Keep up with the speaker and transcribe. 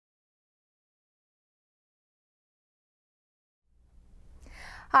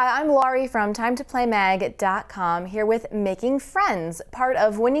Hi, I'm Laurie from TimeToPlayMag.com here with Making Friends, part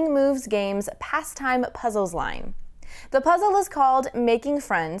of Winning Moves Game's Pastime Puzzles line. The puzzle is called Making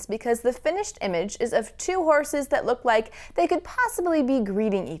Friends because the finished image is of two horses that look like they could possibly be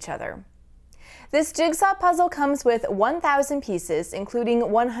greeting each other. This jigsaw puzzle comes with 1,000 pieces,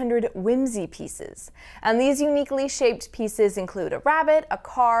 including 100 whimsy pieces. And these uniquely shaped pieces include a rabbit, a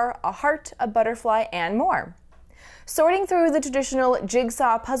car, a heart, a butterfly, and more. Sorting through the traditional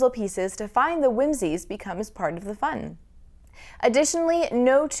jigsaw puzzle pieces to find the whimsies becomes part of the fun. Additionally,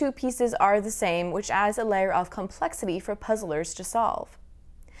 no two pieces are the same, which adds a layer of complexity for puzzlers to solve.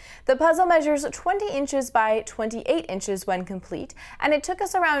 The puzzle measures 20 inches by 28 inches when complete, and it took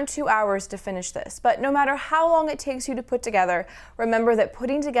us around 2 hours to finish this. But no matter how long it takes you to put together, remember that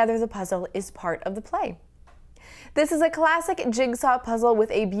putting together the puzzle is part of the play. This is a classic jigsaw puzzle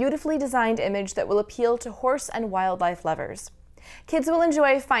with a beautifully designed image that will appeal to horse and wildlife lovers. Kids will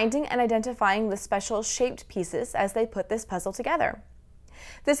enjoy finding and identifying the special shaped pieces as they put this puzzle together.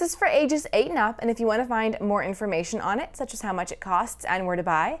 This is for ages 8 and up, and if you want to find more information on it, such as how much it costs and where to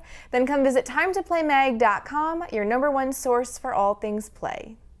buy, then come visit TimeToPlayMag.com, your #1 source for all things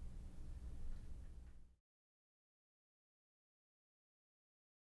play.